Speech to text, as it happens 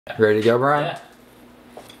Ready to go, Brian?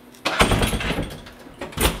 Yeah.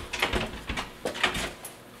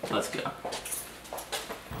 Let's go.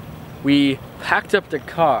 We packed up the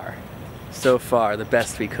car so far the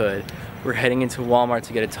best we could. We're heading into Walmart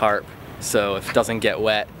to get a tarp so if it doesn't get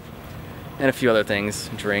wet, and a few other things,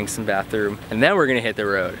 drinks and bathroom, and then we're gonna hit the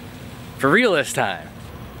road. For real this time.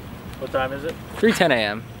 What time is it? 3:10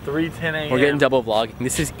 a.m. 3:10 a.m. We're getting double vlogging.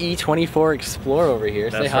 This is E24 Explore over here.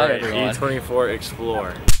 That's Say hi, right, everyone. E24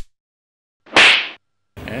 Explore.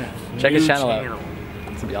 Yeah. Check his channel out.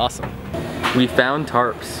 It's gonna be awesome. We found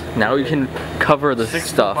tarps. Now we can cover the 6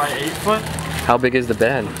 stuff. foot by 8 foot? How big is the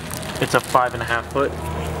bed? It's a 5.5 foot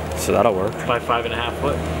So that'll work. by 5.5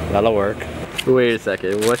 foot. That'll work. Wait a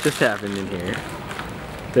second, what just happened in here?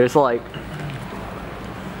 There's like...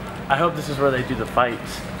 I hope this is where they do the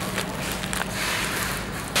fights.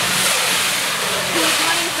 He was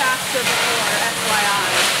running faster before,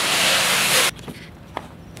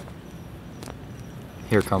 FYI.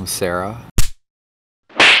 Here comes Sarah.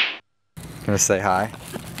 Gonna say hi.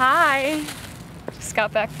 Hi. Just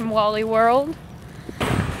got back from Wally World.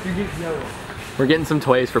 We're getting some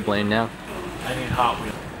toys for Blaine now. I need Hot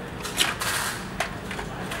Wheels.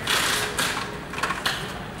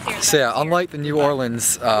 So yeah, unlike the New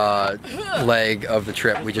Orleans leg of the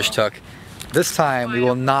trip we just took, this time we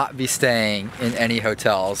will not be staying in any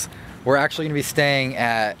hotels. We're actually going to be staying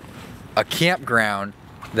at a campground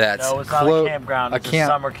that's No, it's not a campground, it's a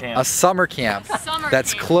summer camp. A summer camp Summer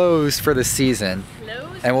that's camp. closed for the season.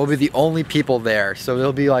 Closed? And we'll be the only people there, so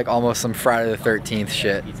it'll be like almost some Friday the 13th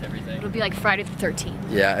shit. It'll be like Friday the 13th.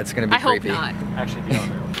 Yeah, it's going to be I hope creepy. not. Actually, the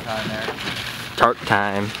other time there. Tarp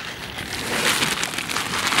time.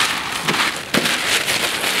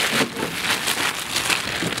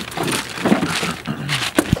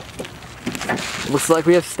 Looks like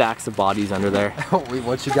we have stacks of bodies under there.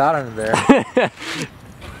 What you got under there?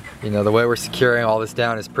 You know, the way we're securing all this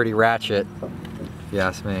down is pretty ratchet, if you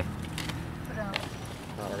ask me.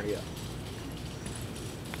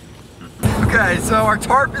 Okay, so our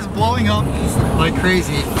tarp is blowing up like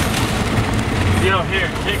crazy. Yo,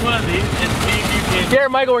 here, take one of these and see if you can... Here,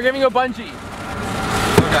 Michael, we're giving you a bungee.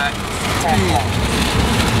 Okay.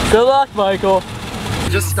 Good luck, Michael.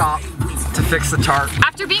 Just stop to fix the tarp.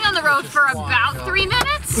 After being on the road for about 3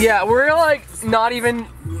 minutes? Yeah, we're like not even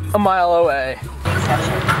a mile away.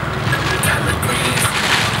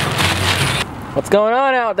 What's going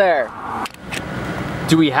on out there?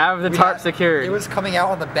 Do we have the tarp secured? It was coming out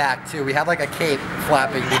on the back too. We had like a cape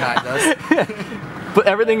flapping behind us. But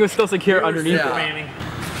everything was still secure underneath it.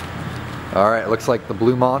 Alright, looks like the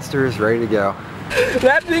blue monster is ready to go.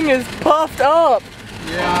 That thing is puffed up!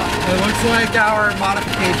 Yeah, it looks like our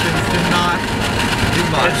modifications did not do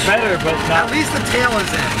much. It's better, but not... At least the tail is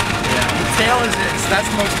in. Yeah. The tail is in, so that's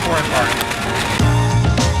the most important part.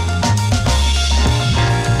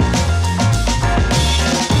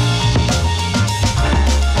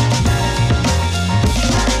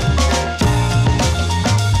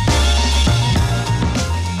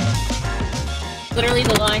 Literally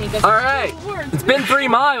the line he goes. Alright, it's been 3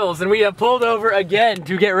 miles and we have pulled over again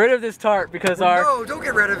to get rid of this tarp because No, don't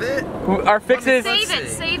get rid of it. our fixes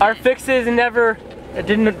our fixes never it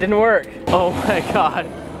didn't work. Oh my god.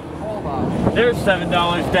 Hold on. There's $7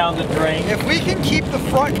 down the drain. If we can keep the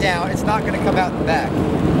front down, it's not going to come out the back.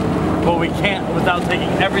 But we can't without taking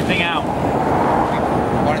everything out.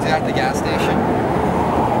 Want to do that at the gas station?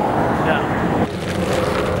 Yeah.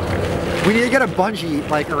 We need to get a bungee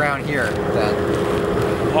like around here then.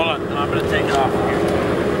 Hold on, I'm gonna take it off here.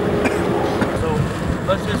 So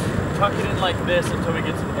let's just tuck it in like this until we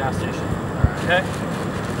get to the gas station. Okay?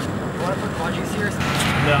 You want to put bungees here?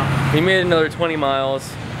 No. We made another 20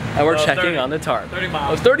 miles and we're checking 30. on the tarp. 30 Oh,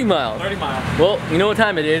 miles. 30 miles. 30 miles. Well, you know what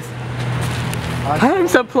time it is? Time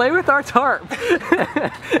to play with our tarp.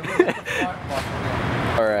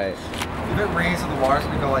 Alright. If it rains, the water's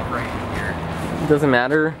gonna go like right in here. It doesn't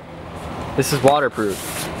matter. This is waterproof.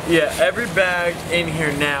 Yeah, every bag in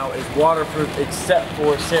here now is waterproof except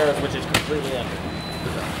for Sarah's, which is completely empty.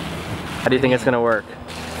 How do you think it's gonna work?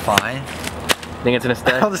 Fine. Think it's gonna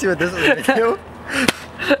stay? I'll see what this is gonna do.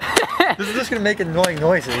 This is just gonna make annoying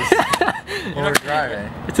noises when we're driving.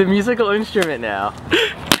 It's a musical instrument now.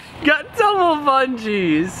 Got double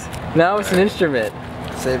bungees. Now it's an instrument.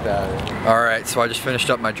 Save battery. Alright, so I just finished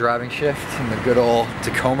up my driving shift in the good old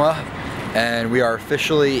Tacoma. And we are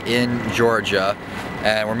officially in Georgia.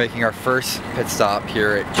 And we're making our first pit stop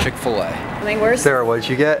here at Chick-fil-A. Sarah, what did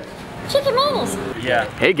you get? Chicken rolls. Yeah.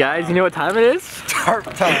 Hey guys, you know what time it is? Tarp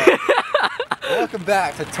time. Welcome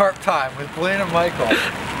back to Tarp time with Blaine and Michael.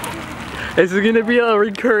 This is gonna be a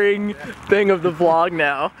recurring thing of the vlog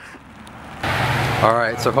now. All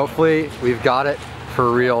right, so hopefully we've got it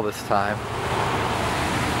for real this time.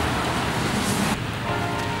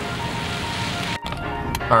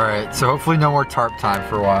 All right, so hopefully no more tarp time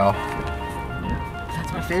for a while.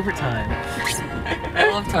 That's my favorite time. I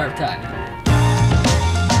love tarp time.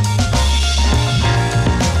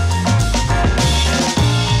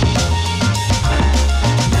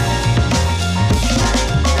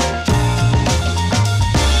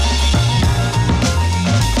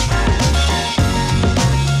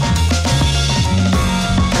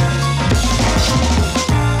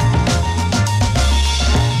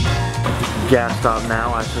 Gas stop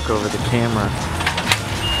now, I took over the camera.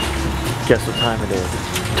 Guess what time it is?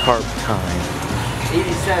 Tarp time.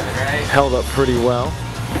 87, right? Held up pretty well.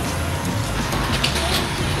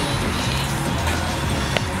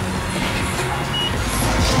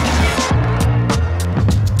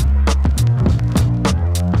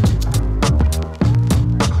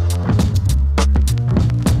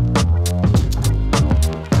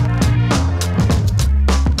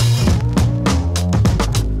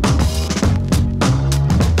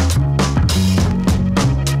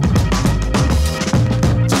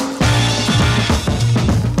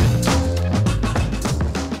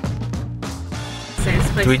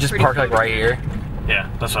 Do we just park like right here? Yeah,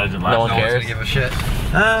 that's what I did last. No one No one's cares? gonna give a shit.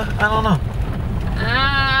 I don't know.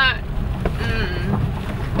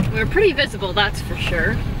 We're pretty visible, that's for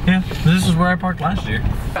sure. Yeah, this is where I parked last year.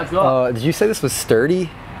 Let's go. Did you say this was sturdy?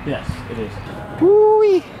 Yes, it is.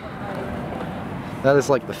 Woo-wee. That is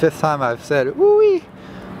like the 5th time I've said woo-wee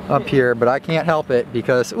up here, but I can't help it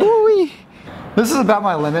because woo-wee. This is about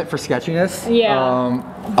my limit for sketchiness. Yeah.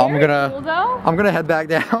 I'm gonna head back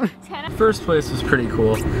down. First place was pretty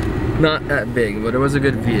cool. Not that big, but it was a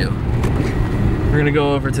good view. We're gonna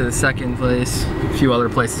go over to the second place, a few other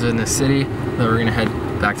places in the city, then we're gonna head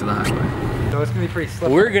back to the highway. So it's gonna be pretty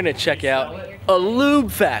slippery. We're gonna check out a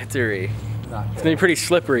lube factory. It's gonna be pretty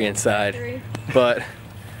slippery inside, but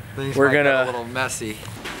Things we're might get gonna- a little messy.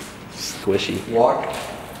 squishy. Walk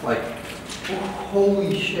like,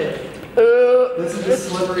 holy shit. This is just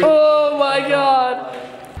slippery. Oh my god!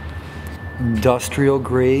 Industrial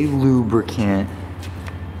grade lubricant.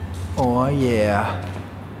 Oh yeah.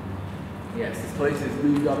 Yes, this place is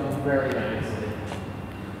lubed up very nicely.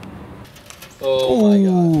 Oh my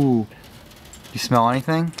god. Ooh. You smell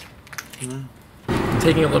anything?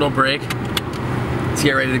 Taking a little break to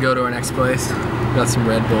get ready to go to our next place. Got some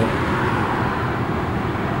Red Bull.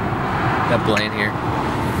 Got Blaine here.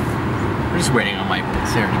 We're just waiting on Mike and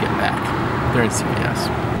Sarah to get back. They're in CVS.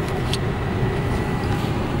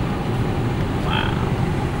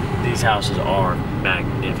 Wow. These houses are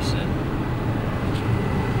magnificent.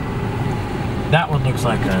 That one looks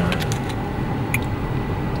like a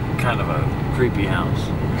kind of a creepy house.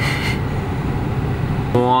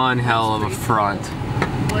 One hell of a front.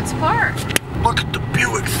 What's park? Look at the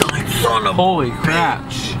Buick sign, son of Holy crap.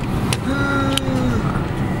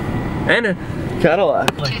 And a Cadillac.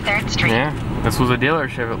 2/3 Street. Yeah, this was a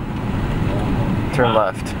dealership. Turn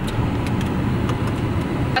left.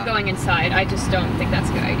 I'm going inside. I just don't think that's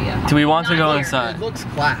a good idea. Do we want to Not go here. inside? looks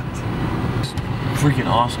clapped. freaking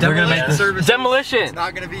awesome. They're gonna make this service. Demolition. It's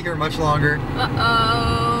not gonna be here much longer.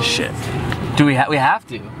 Uh-oh. Shit. Do we have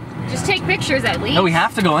to? Just take pictures at least. No, we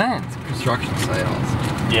have to go in. Construction site also.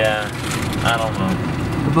 Yeah, I don't know.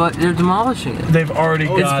 But they're demolishing it. They've already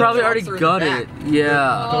got It's probably it. already Those are in the gutted.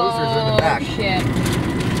 Yeah. Dozers in the back. Oh, shit.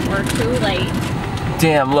 We're too late.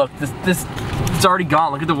 Damn, look, this it's already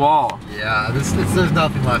gone. Look at the wall. Yeah, there's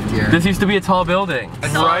nothing left here. This used to be a tall building.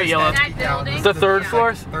 Right, yellow. that building. The third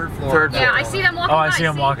floor? Third floor. Third Yeah, I see them walking Oh, by. I see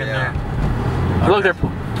them walking Yeah. there. Look, they're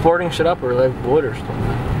boarding shit up or like wood or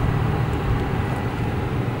something.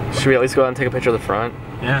 Should we at least go out and take a picture of the front?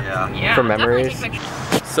 Yeah. Yeah, For definitely memories. take pictures.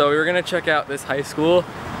 So we were gonna check out this high school,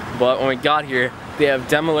 but when we got here, they have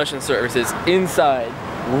demolition services inside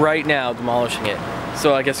right now demolishing it.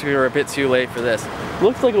 So I guess we were a bit too late for this.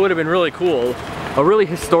 Looks like it would have been really cool, a really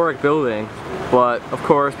historic building, but of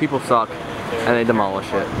course people suck and they demolish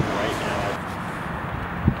it.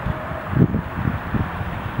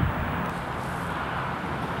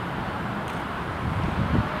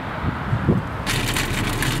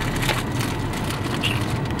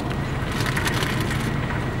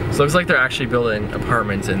 So it looks like they're actually building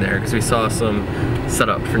apartments in there because we saw some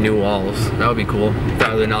setup for new walls. That would be cool,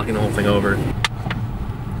 rather than knocking the whole thing over.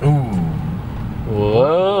 Ooh.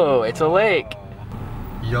 Whoa, it's a lake.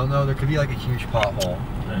 You don't know, there could be like a huge pothole.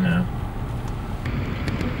 I know.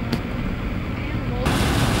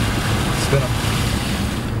 Spin 'em.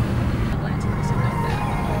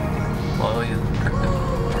 Well,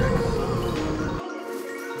 yeah.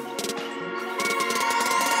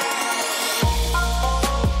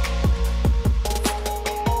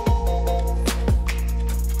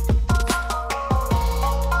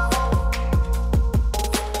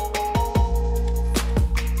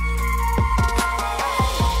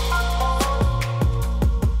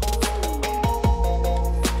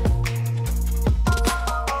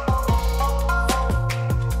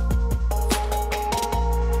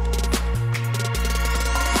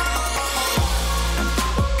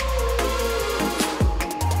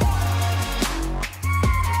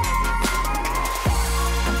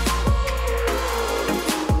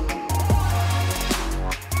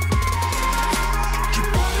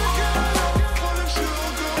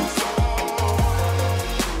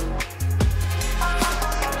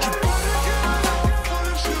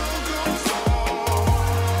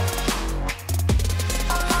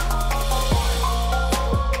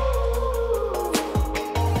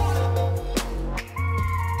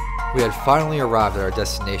 we had finally arrived at our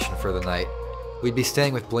destination for the night. We'd be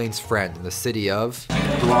staying with Blaine's friend in the city of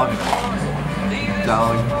Dalagna.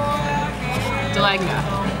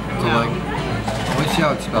 Let me see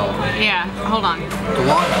how it's spelled. Yeah, hold on.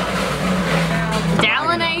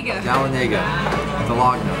 Dalagna.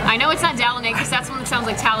 Dalagna. I know it's not Dalagna because that's one that sounds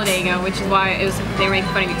like Talladega, which is why it was they were making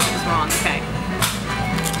fun of me because it was wrong. Okay.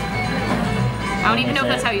 I don't even know if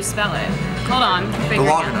that's how you spell it. Hold on.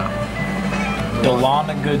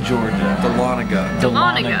 Dahlonega, Georgia. Dahlonega.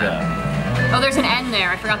 Oh, there's an N there.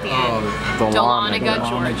 I forgot the N. Dahlonega,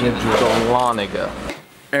 Georgia. Dahlonega.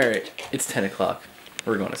 Alright, it's 10 o'clock.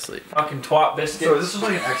 We're going to sleep. Fucking twat biscuit. So is this just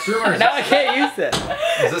like an extra room? Or Now I can't use that.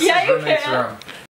 Is this his roommate's room?